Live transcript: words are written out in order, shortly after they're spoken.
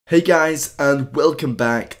Hey guys, and welcome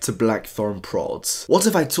back to Blackthornprod. What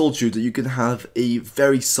if I told you that you can have a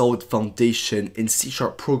very solid foundation in C#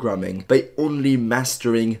 programming by only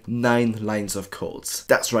mastering 9 lines of code?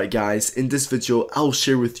 That's right guys, in this video I'll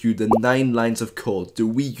share with you the 9 lines of code that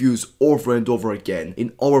we use over and over again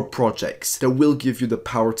in our projects that will give you the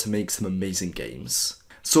power to make some amazing games.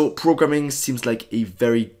 So programming seems like a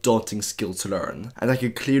very daunting skill to learn, and I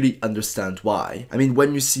can clearly understand why. I mean,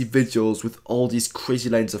 when you see videos with all these crazy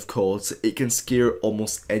lines of code, it can scare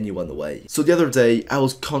almost anyone away. So the other day, I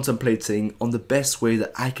was contemplating on the best way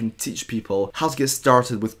that I can teach people how to get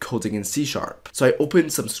started with coding in C#. So I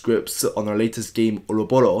opened some scripts on our latest game,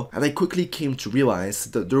 Oloboro, and I quickly came to realize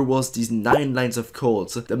that there was these 9 lines of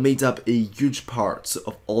code that made up a huge part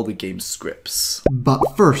of all the game's scripts. But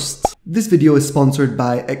first, this video is sponsored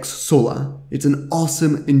by Xsolla. It's an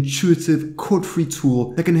awesome, intuitive, code-free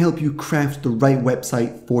tool that can help you craft the right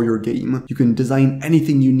website for your game. You can design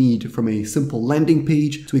anything you need, from a simple landing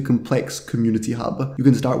page to a complex community hub. You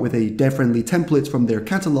can start with a dev-friendly template from their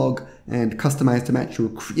catalog and customize to match your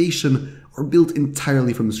creation, or build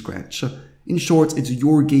entirely from scratch. In short, it's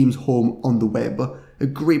your game's home on the web, a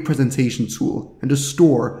great presentation tool, and a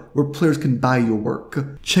store where players can buy your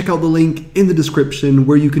work. Check out the link in the description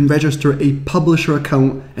where you can register a publisher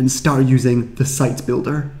account and start using the site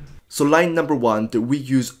builder. So line number 1 that we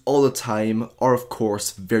use all the time are of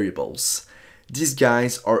course variables. These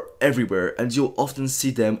guys are everywhere and you'll often see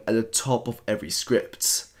them at the top of every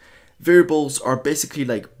script. Variables are basically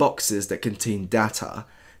like boxes that contain data.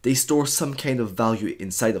 They store some kind of value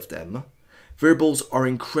inside of them. Variables are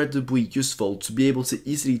incredibly useful to be able to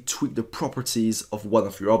easily tweak the properties of one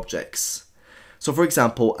of your objects. So for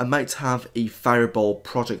example, I might have a fireball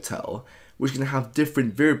projectile, which can have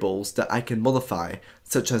different variables that I can modify,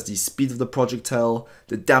 such as the speed of the projectile,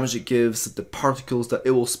 the damage it gives, the particles that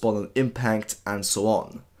it will spawn on impact, and so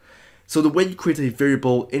on. So the way you create a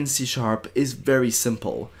variable in C# is very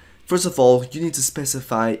simple. First of all, you need to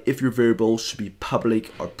specify if your variable should be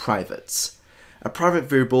public or private. A private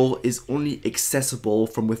variable is only accessible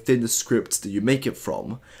from within the script that you make it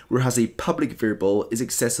from, whereas a public variable is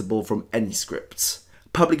accessible from any script.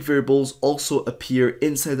 Public variables also appear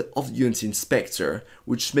inside of the Unity inspector,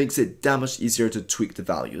 which makes it that much easier to tweak the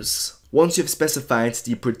values. Once you've specified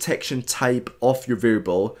the protection type of your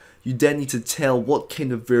variable, you then need to tell what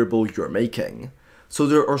kind of variable you're making. So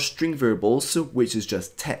there are string variables, which is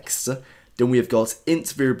just text. Then we have got int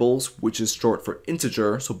variables, which is short for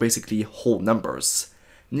integer, so basically whole numbers.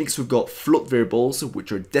 Next we've got float variables,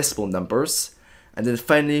 which are decimal numbers. And then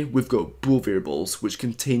finally we've got bool variables, which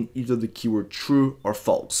contain either the keyword true or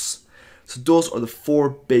false. So those are the 4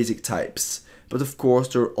 basic types, but of course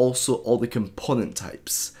there are also all the component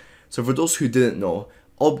types. So for those who didn't know,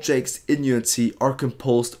 objects in Unity are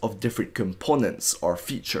composed of different components or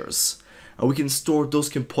features. And we can store those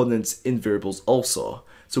components in variables also.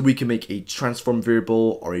 So we can make a transform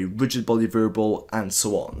variable or a rigid body variable and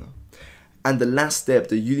so on. And the last step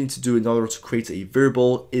that you need to do in order to create a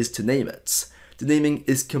variable is to name it. The naming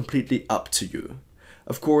is completely up to you.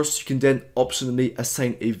 Of course, you can then optionally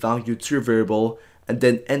assign a value to your variable and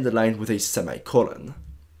then end the line with a semicolon.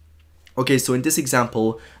 Okay, so in this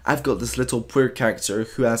example, I've got this little player character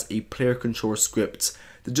who has a player controller script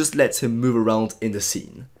that just lets him move around in the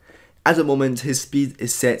scene. At the moment, his speed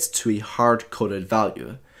is set to a hard-coded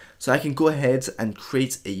value, so I can go ahead and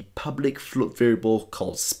create a public float variable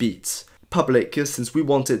called speed. Public, since we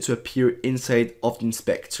want it to appear inside of the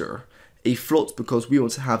inspector. A float because we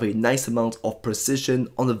want to have a nice amount of precision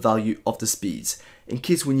on the value of the speed, in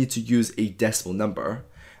case we need to use a decimal number.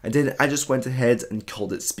 And then I just went ahead and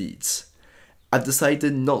called it speed. I've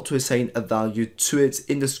decided not to assign a value to it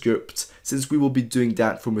in the script, since we will be doing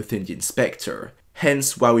that from within the inspector.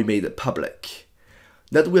 Hence why we made it public.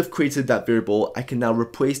 Now that we have created that variable, I can now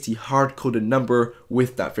replace the hard-coded number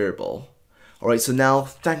with that variable. Alright, so now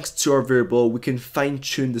thanks to our variable, we can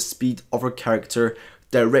fine-tune the speed of our character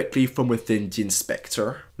directly from within the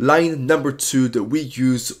inspector. Line number 2 that we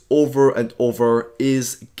use over and over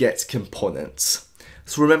is GetComponent.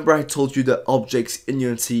 So remember I told you that objects in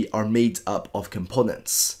Unity are made up of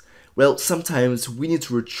components. Well, sometimes we need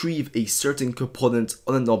to retrieve a certain component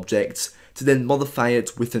on an object to then modify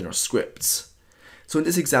it within our scripts. So in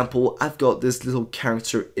this example, I've got this little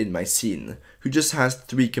character in my scene who just has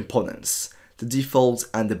 3 components. The default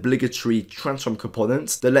and obligatory transform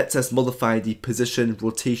component that lets us modify the position,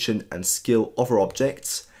 rotation and scale of our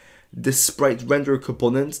objects. The sprite render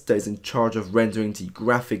component that is in charge of rendering the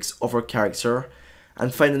graphics of our character.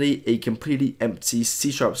 And finally, a completely empty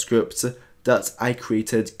C# script that I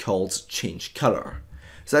created called change color.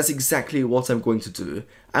 So that's exactly what I'm going to do.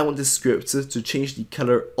 I want this script to change the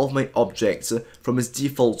color of my object from its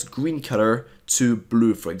default green color to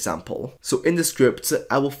blue, for example. So in the script,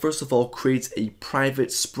 I will first of all create a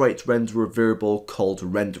private sprite renderer variable called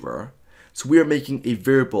renderer. So we are making a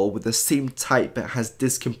variable with the same type as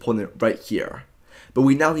this component right here. But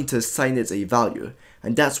we now need to assign it a value,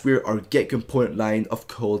 and that's where our GetComponent line of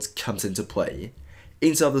code comes into play.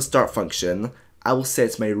 Inside of the start function, I will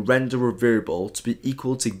set my renderer variable to be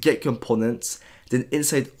equal to GetComponent. Then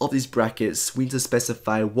inside of these brackets, we need to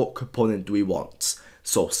specify what component do we want.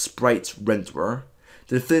 So sprite renderer.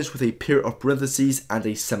 Then finish with a pair of parentheses and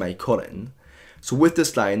a semicolon. So with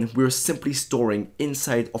this line, we're simply storing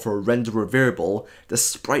inside of our renderer variable the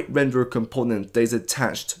sprite renderer component that is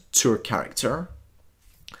attached to our character.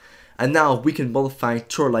 And now we can modify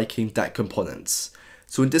to our liking that component.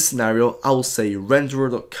 So in this scenario, I will say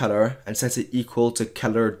renderer.color and set it equal to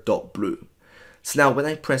color.blue. So now when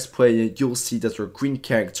I press play, you'll see that our green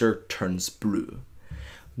character turns blue.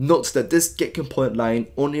 Note that this GetComponent line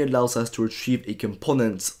only allows us to retrieve a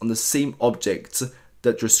component on the same object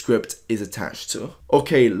that your script is attached to.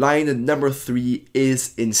 Okay, line number 3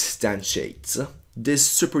 is Instantiate. This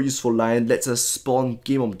super useful line lets us spawn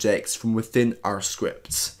game objects from within our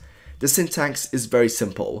script. The syntax is very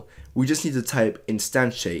simple. We just need to type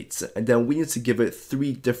Instantiate, and then we need to give it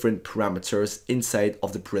 3 different parameters inside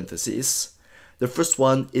of the parentheses. The first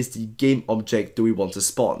one is the game object that we want to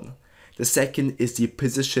spawn. The second is the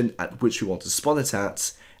position at which we want to spawn it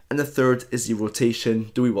at, and the third is the rotation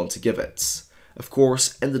that we want to give it. Of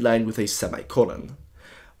course, end the line with a semicolon.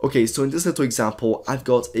 Okay, so in this little example, I've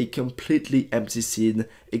got a completely empty scene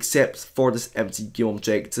except for this empty game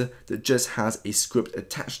object that just has a script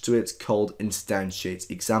attached to it called Instantiate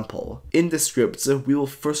example. In this script, we will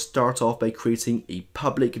first start off by creating a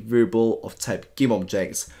public variable of type game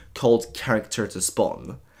object called character to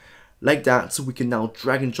spawn. Like that, we can now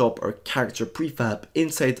drag and drop our character prefab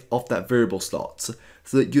inside of that variable slot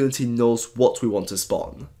so that Unity knows what we want to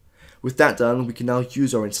spawn. With that done, we can now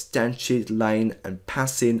use our Instantiate line and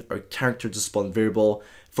pass in our character to spawn variable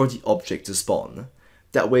for the object to spawn.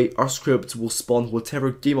 That way, our script will spawn whatever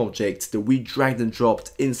game object that we dragged and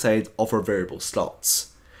dropped inside of our variable slots.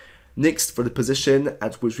 Next, for the position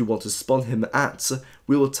at which we want to spawn him at,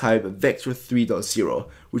 we will type vector3.0,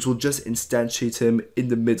 which will just instantiate him in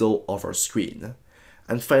the middle of our screen.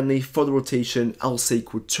 And finally, for the rotation, I'll say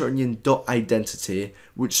quaternion.identity,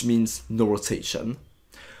 which means no rotation.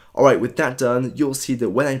 Alright, with that done, you'll see that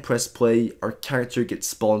when I press play, our character gets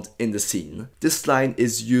spawned in the scene. This line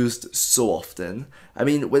is used so often. I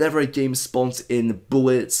mean, whenever a game spawns in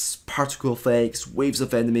bullets, particle effects, waves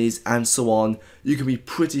of enemies, and so on, you can be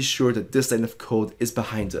pretty sure that this line of code is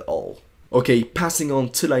behind it all. Okay, passing on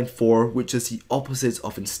to line 4, which is the opposite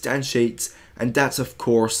of instantiate, and that's of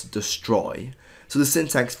course destroy. So the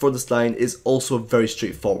syntax for this line is also very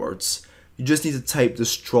straightforward. You just need to type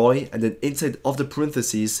destroy and then inside of the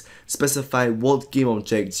parentheses specify what game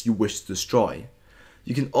objects you wish to destroy.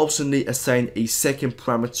 You can optionally assign a second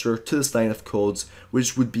parameter to this line of code,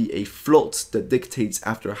 which would be a float that dictates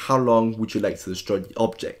after how long would you like to destroy the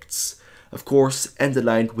objects. Of course, end the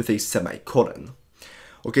line with a semicolon.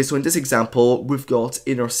 Okay, so in this example, we've got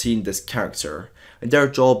in our scene this character, and their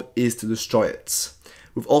job is to destroy it.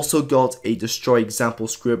 We've also got a destroy example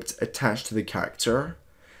script attached to the character.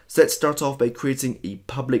 So let's start off by creating a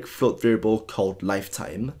public float variable called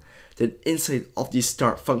lifetime. Then inside of the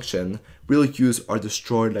start function, we'll use our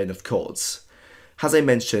destroy line of codes. As I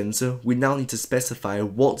mentioned, we now need to specify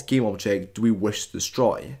what game object do we wish to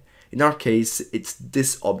destroy. In our case, it's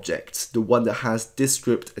this object, the one that has this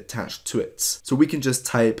script attached to it. So we can just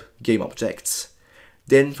type game object.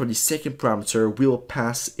 Then for the second parameter, we'll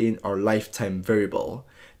pass in our lifetime variable.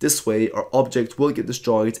 This way, our object will get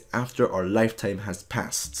destroyed after our lifetime has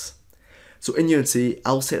passed. So in Unity,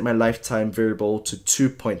 I'll set my lifetime variable to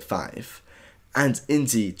 2.5. And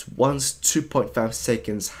indeed, once 2.5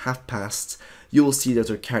 seconds have passed, you will see that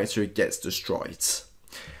our character gets destroyed.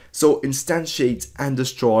 So instantiate and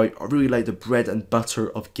destroy are really like the bread and butter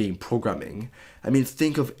of game programming. I mean,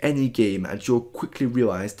 think of any game and you'll quickly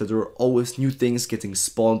realize that there are always new things getting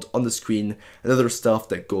spawned on the screen and other stuff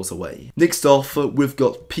that goes away. Next off, we've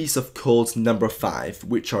got piece of code number 5,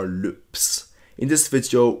 which are loops. In this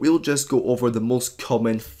video, we'll just go over the most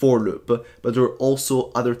common for loop, but there are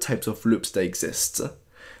also other types of loops that exist.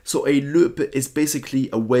 So a loop is basically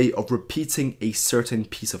a way of repeating a certain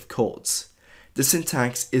piece of code. The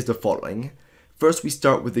syntax is the following. First we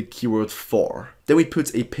start with the keyword for, then we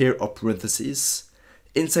put a pair of parentheses.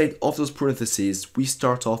 Inside of those parentheses, we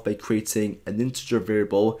start off by creating an integer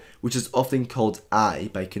variable, which is often called I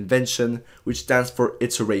by convention, which stands for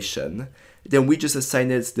iteration. Then we just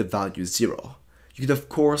assign it the value 0. You can of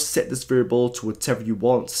course set this variable to whatever you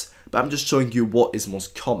want, but I'm just showing you what is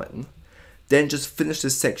most common. Then just finish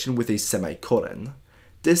this section with a semicolon.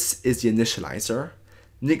 This is the initializer.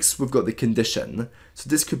 Next, we've got the condition. So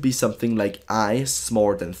this could be something like I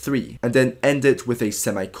smaller than 3, and then end it with a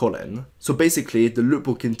semicolon. So basically, the loop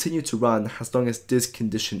will continue to run as long as this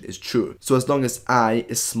condition is true. So as long as I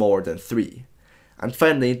is smaller than 3. And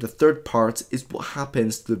finally, the third part is what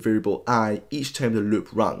happens to the variable I each time the loop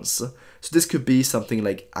runs. So this could be something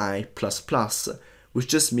like I++, which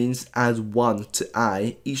just means add 1 to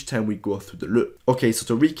I each time we go through the loop. Okay, so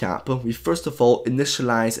to recap, we first of all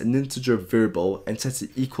initialize an integer variable and set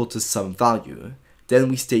it equal to some value. Then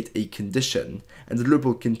we state a condition, and the loop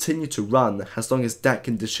will continue to run as long as that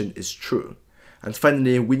condition is true. And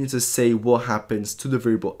finally, we need to say what happens to the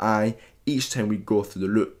variable I each time we go through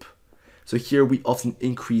the loop. So here we often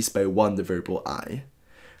increase by 1 the variable I.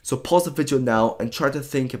 So pause the video now and try to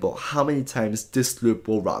think about how many times this loop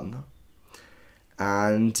will run.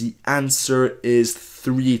 And the answer is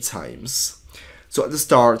 3 times. So at the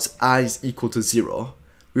start, I is equal to 0.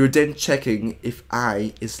 We are then checking if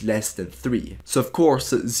I is less than 3. So of course,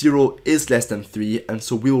 0 is less than 3, and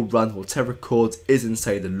so we'll run whatever code is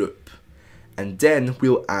inside the loop. And then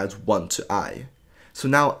we'll add 1 to I. So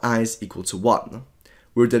now I is equal to 1.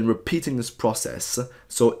 We're then repeating this process.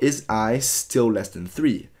 So is I still less than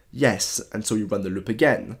 3? Yes, and so we run the loop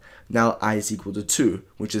again. Now I is equal to 2,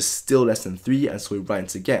 which is still less than 3, and so we run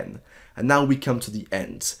it again. And now we come to the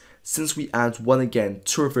end. Since we add 1 again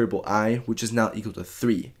to our variable I, which is now equal to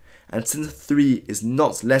 3. And since 3 is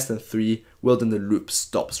not less than 3, well then the loop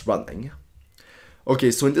stops running.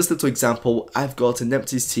 Okay, so in this little example, I've got an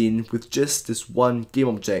empty scene with just this one game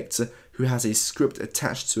object who has a script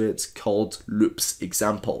attached to it called loops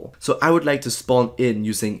example. So I would like to spawn in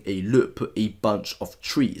using a loop a bunch of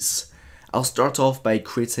trees. I'll start off by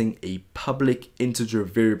creating a public integer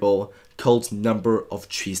variable called number of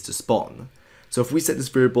trees to spawn. So if we set this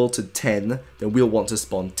variable to 10, then we'll want to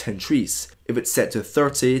spawn 10 trees. If it's set to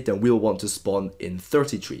 30, then we'll want to spawn in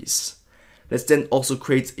 30 trees. Let's then also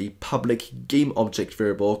create a public game object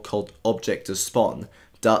variable called object to spawn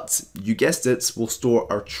that, you guessed it, will store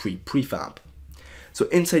our tree prefab. So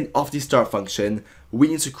inside of the start function, we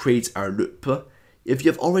need to create our loop. If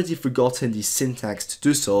you have already forgotten the syntax to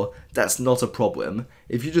do so, that's not a problem.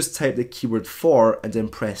 If you just type the keyword for and then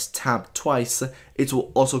press tab twice, it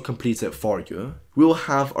will also complete it for you. We will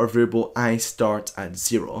have our variable I start at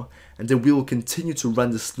 0, and then we will continue to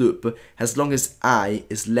run this loop as long as I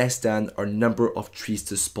is less than our number of trees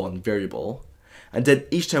to spawn variable. And then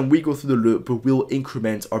each time we go through the loop, we'll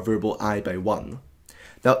increment our variable I by 1.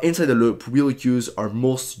 Now inside the loop, we'll use our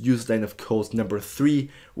most used line of code number 3,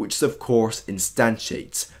 which is of course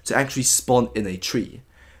Instantiate, to actually spawn in a tree.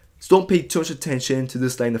 So don't pay too much attention to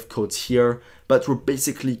this line of code here, but we're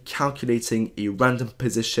basically calculating a random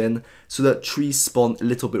position so that trees spawn a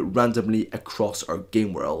little bit randomly across our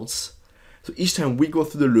game worlds. So each time we go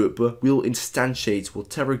through the loop, we'll instantiate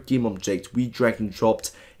whatever game object we dragged and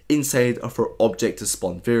dropped inside of our object to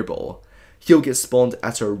spawn variable. He'll get spawned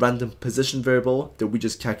at our random position variable that we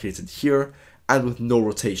just calculated here, and with no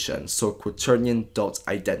rotation, so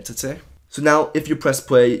quaternion.identity. So now if you press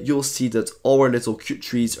play, you'll see that all our little cute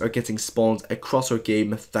trees are getting spawned across our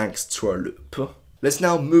game thanks to our loop. Let's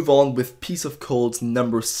now move on with piece of code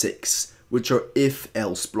number 6, which are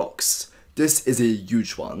if-else blocks. This is a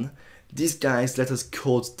huge one. These guys let us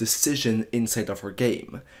code decision inside of our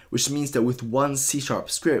game, which means that with one C#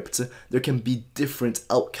 script, there can be different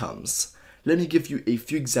outcomes. Let me give you a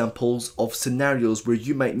few examples of scenarios where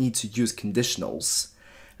you might need to use conditionals.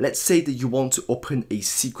 Let's say that you want to open a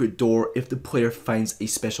secret door if the player finds a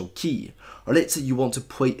special key, or let's say you want to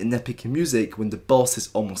play an epic music when the boss is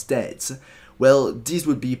almost dead. Well, these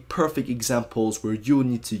would be perfect examples where you will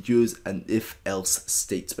need to use an if-else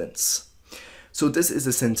statement. So this is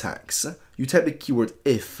the syntax. You type the keyword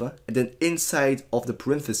if, and then inside of the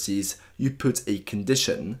parentheses, you put a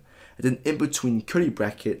condition. And then in between curly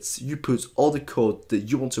brackets, you put all the code that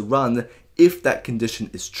you want to run if that condition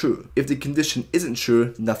is true. If the condition isn't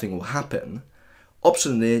true, nothing will happen.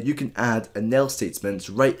 Optionally, you can add an else statement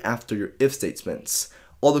right after your if statements.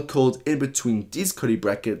 All the code in between these curly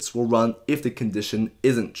brackets will run if the condition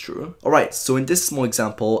isn't true. Alright, so in this small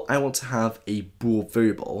example, I want to have a bool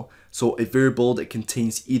variable. So a variable that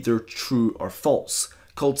contains either true or false,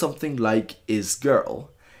 called something like isGirl.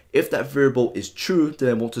 If that variable is true, then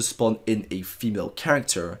I want to spawn in a female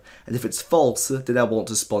character, and if it's false, then I want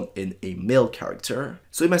to spawn in a male character.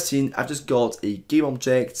 So in my scene, I've just got a game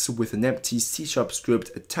object with an empty C#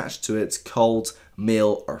 script attached to it called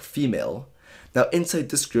male or female. Now inside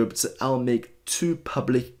this script, I'll make two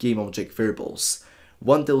public game object variables.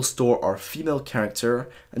 One that will store our female character,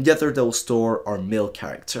 and the other that will store our male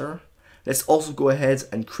character. Let's also go ahead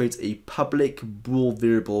and create a public bool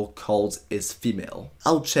variable called isFemale.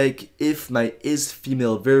 I'll check if my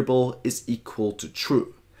isFemale variable is equal to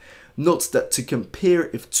true. Note that to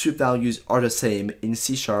compare if two values are the same in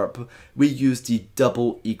C#, we use the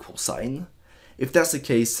double equal sign. If that's the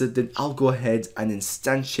case, then I'll go ahead and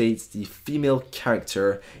instantiate the female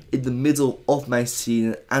character in the middle of my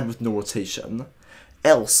scene and with no rotation.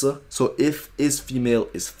 Else, so if isFemale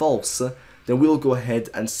is false, then we'll go ahead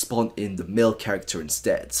and spawn in the male character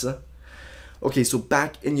instead. Okay, so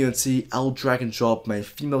back in Unity, I'll drag and drop my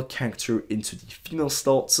female character into the female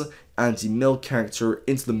slot and the male character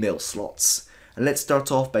into the male slots. And let's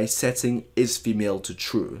start off by setting isFemale to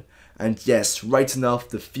true. And yes, right enough,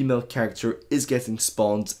 the female character is getting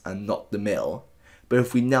spawned and not the male. But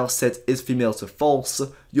if we now set isFemale to false,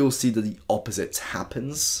 you'll see that the opposite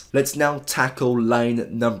happens. Let's now tackle line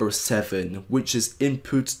number 7, which is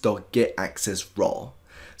Input.GetAxisRaw.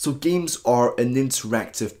 So games are an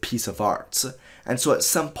interactive piece of art, and so at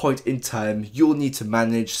some point in time, you'll need to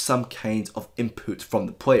manage some kind of input from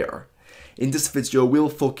the player. In this video, we'll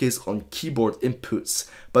focus on keyboard inputs,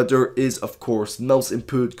 but there is of course mouse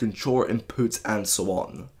input, controller input, and so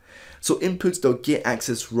on. So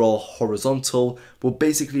Input.GetAxisRaw horizontal will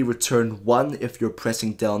basically return 1 if you're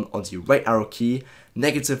pressing down on the right arrow key,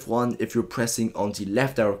 -1 if you're pressing on the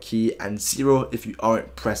left arrow key, and 0 if you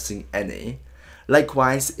aren't pressing any.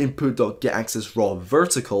 Likewise, Input.GetAxisRaw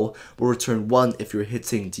vertical will return 1 if you're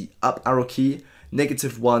hitting the up arrow key,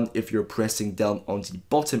 -1 if you're pressing down on the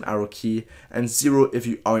bottom arrow key, and 0 if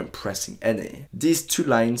you aren't pressing any. These two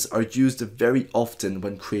lines are used very often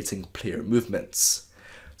when creating player movements.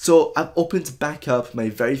 So I've opened back up my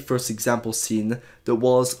very first example scene that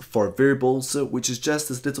was for variables, which is just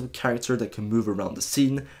this little character that can move around the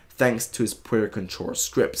scene thanks to his player controller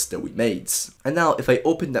scripts that we made. And now if I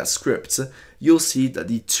open that script, you'll see that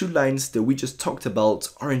the two lines that we just talked about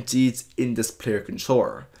are indeed in this player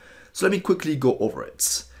controller. So let me quickly go over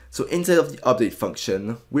it. So inside of the update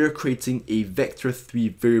function, we're creating a vector3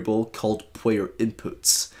 variable called player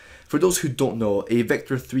inputs. For those who don't know, a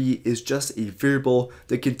vector3 is just a variable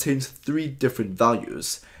that contains 3 different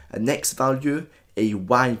values: an x value, a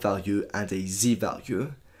y value, and a z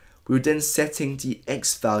value. We're then setting the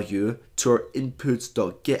x value to our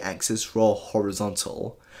Input.GetAxisRaw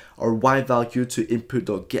horizontal, our y value to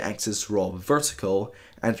Input.GetAxisRaw vertical,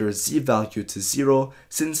 and our z value to 0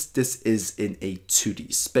 since this is in a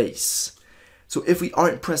 2D space. So if we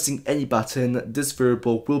aren't pressing any button, this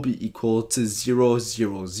variable will be equal to 0,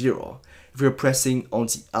 0, 0. If we're pressing on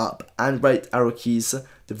the up and right arrow keys,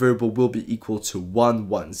 the variable will be equal to 1,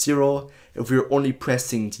 1, 0. If we're only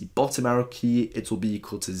pressing the bottom arrow key, it will be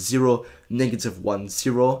equal to 0, -1,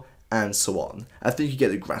 0, and so on. I think you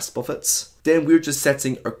get a grasp of it. Then we're just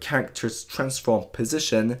setting our character's transform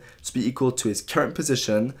position to be equal to his current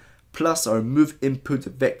position, plus our move input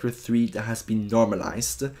vector3 that has been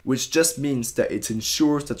normalized, which just means that it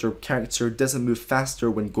ensures that our character doesn't move faster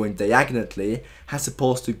when going diagonally as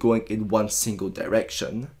opposed to going in one single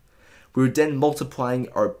direction. We're then multiplying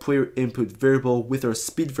our player input variable with our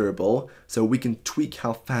speed variable so we can tweak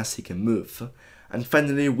how fast he can move. And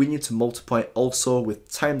finally, we need to multiply also with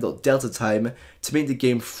time.delta to make the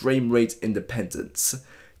game frame rate independent.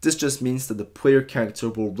 This just means that the player character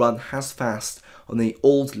will run as fast on an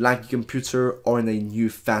old laggy computer or in a new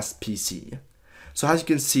fast PC. So as you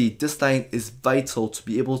can see, this line is vital to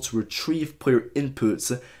be able to retrieve player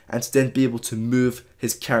inputs and to then be able to move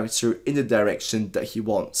his character in the direction that he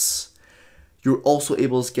wants. You're also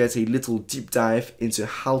able to get a little deep dive into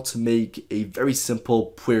how to make a very simple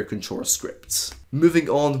player controller script. Moving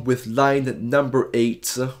on with line number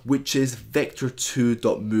 8, which is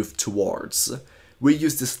vector2.moveTowards. We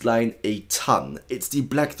use this line a ton. It's the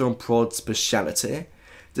Blackthornprod speciality.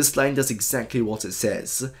 This line does exactly what it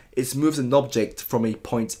says. It moves an object from a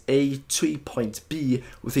point A to a point B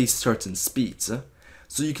with a certain speed.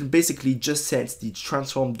 So you can basically just set the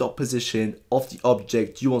transform.position of the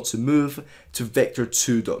object you want to move to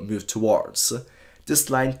vector2.moveTowards. This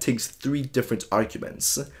line takes 3 different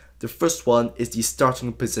arguments. The first one is the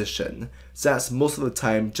starting position, so that's most of the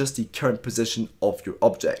time just the current position of your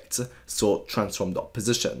object, so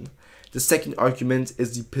transform.position. The second argument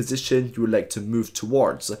is the position you would like to move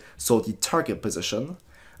towards, so the target position.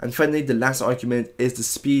 And finally, the last argument is the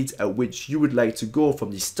speed at which you would like to go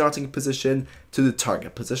from the starting position to the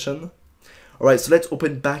target position. Alright, so let's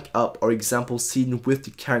open back up our example scene with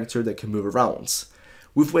the character that can move around.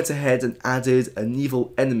 We've went ahead and added an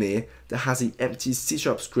evil enemy that has an empty C#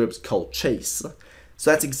 script called chase.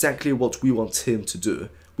 So that's exactly what we want him to do.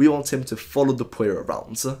 We want him to follow the player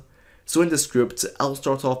around. So in the script, I'll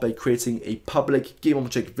start off by creating a public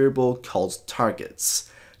GameObject variable called targets.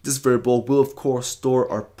 This variable will of course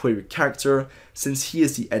store our player character since he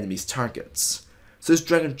is the enemy's target. So let's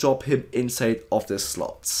drag and drop him inside of this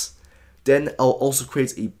slot. Then I'll also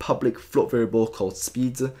create a public float variable called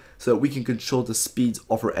speed so that we can control the speed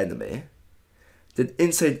of our enemy. Then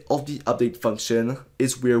inside of the update function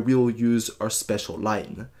is where we will use our special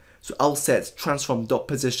line. So I'll set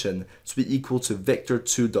transform.position to be equal to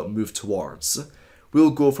vector2.moveTowards.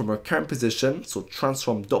 We'll go from our current position, so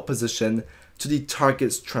transform.position, to the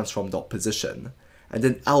target's transform.position. And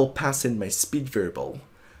then I'll pass in my speed variable.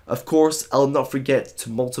 Of course, I'll not forget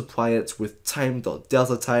to multiply it with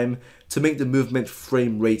time.deltaTime to make the movement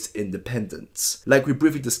frame rate independent, like we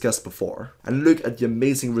briefly discussed before. And look at the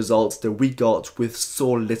amazing results that we got with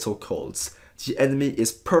so little code. The enemy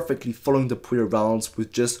is perfectly following the player around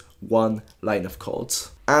with just one line of code.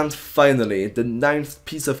 And finally, the 9th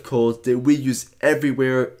piece of code that we use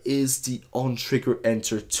everywhere is the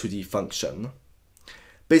onTriggerEnterToD function.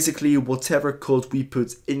 Basically, whatever code we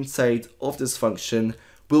put inside of this function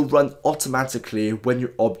will run automatically when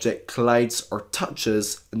your object collides or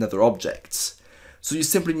touches another object. So you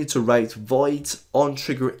simply need to write void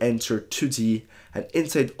onTriggerEnterToD, and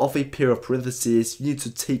inside of a pair of parentheses you need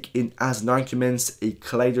to take in as an argument a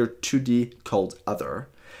collider2D called other.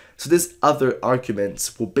 So this other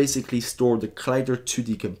argument will basically store the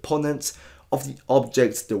collider2D component of the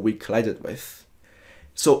object that we collided with.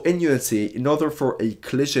 So in Unity, in order for a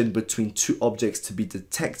collision between two objects to be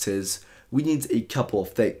detected, we need a couple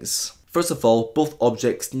of things. First of all, both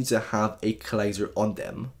objects need to have a collider on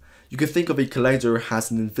them. You can think of a collider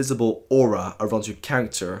as an invisible aura around your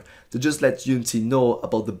character that just lets Unity know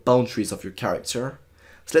about the boundaries of your character.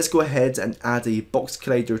 So let's go ahead and add a box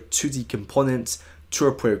collider 2D component to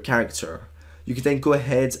our player character. You can then go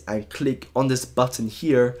ahead and click on this button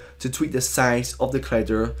here to tweak the size of the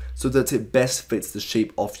collider so that it best fits the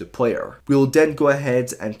shape of the player. We will then go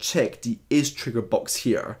ahead and check the isTrigger box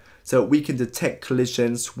here so that we can detect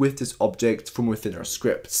collisions with this object from within our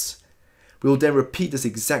scripts. We will then repeat this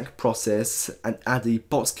exact process and add a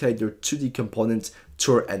box collider 2D component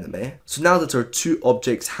to our enemy. So now that our two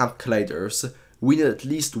objects have colliders, we need at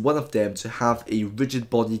least one of them to have a rigid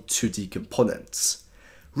body 2D component.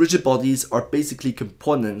 Rigid bodies are basically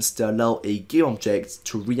components that allow a game object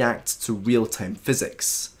to react to real-time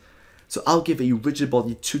physics. So I'll give a rigid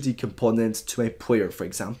body 2D component to my player, for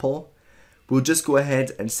example. We'll just go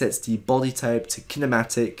ahead and set the body type to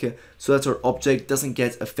kinematic so that our object doesn't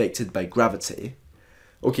get affected by gravity.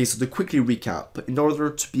 Okay, so to quickly recap, in order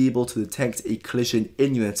to be able to detect a collision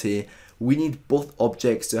in Unity, we need both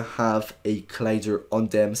objects to have a collider on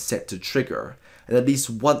them set to trigger, and at least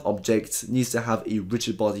one object needs to have a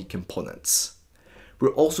rigid body component. We're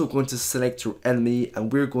also going to select our enemy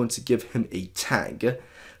and we're going to give him a tag.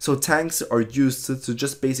 So tags are used to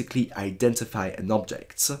just basically identify an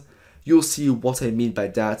object. You'll see what I mean by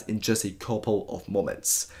that in just a couple of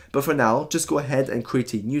moments. But for now, just go ahead and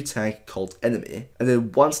create a new tag called enemy. And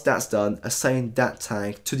then once that's done, assign that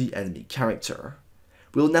tag to the enemy character.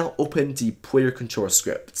 We'll now open the player controller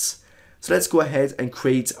scripts. So let's go ahead and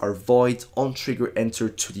create our void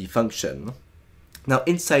onTriggerEnterToD function. Now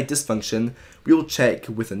inside this function, we will check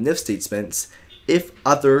with an if statement if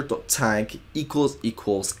other.tag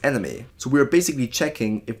equals enemy. So we're basically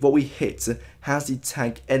checking if what we hit has the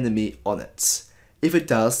tag enemy on it. If it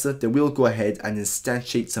does, then we'll go ahead and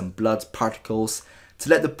instantiate some blood particles to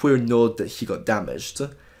let the player know that he got damaged.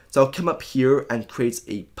 So I'll come up here and create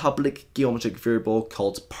a public GameObject variable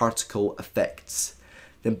called particle effects.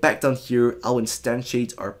 Then back down here, I'll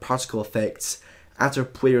instantiate our particle effects at our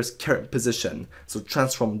player's current position, so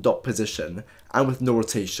transform.position, and with no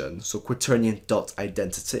rotation, so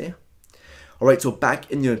quaternion.identity. Alright, so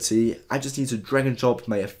back in Unity, I just need to drag and drop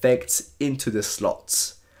my effects into the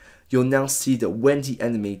slots. You'll now see that when the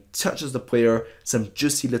enemy touches the player, some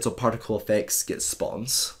juicy little particle effects get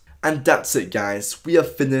spawned. And that's it guys, we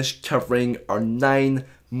have finished covering our 9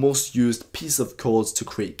 most used pieces of code to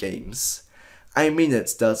create games. I mean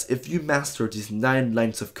it that if you master these 9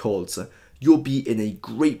 lines of code, you'll be in a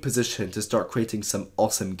great position to start creating some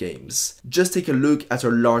awesome games. Just take a look at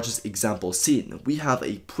our largest example scene. We have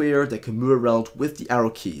a player that can move around with the arrow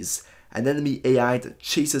keys, an enemy AI that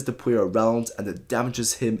chases the player around and that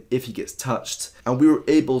damages him if he gets touched. And we were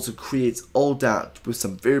able to create all that with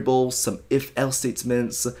some variables, some if-else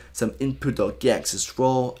statements, some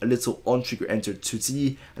Input.GetAxisRaw, a little on-trigger enter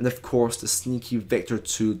 2D, and of course the sneaky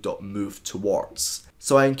vector2.moveTowards.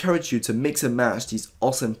 So I encourage you to mix and match these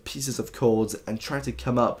awesome pieces of code and try to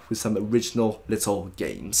come up with some original little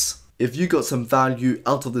games. If you got some value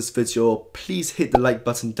out of this video, please hit the like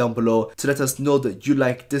button down below to let us know that you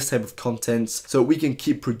like this type of content so we can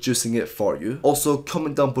keep producing it for you. Also,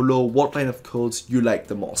 comment down below what line of code you like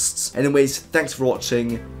the most. Anyways, thanks for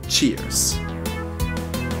watching. Cheers!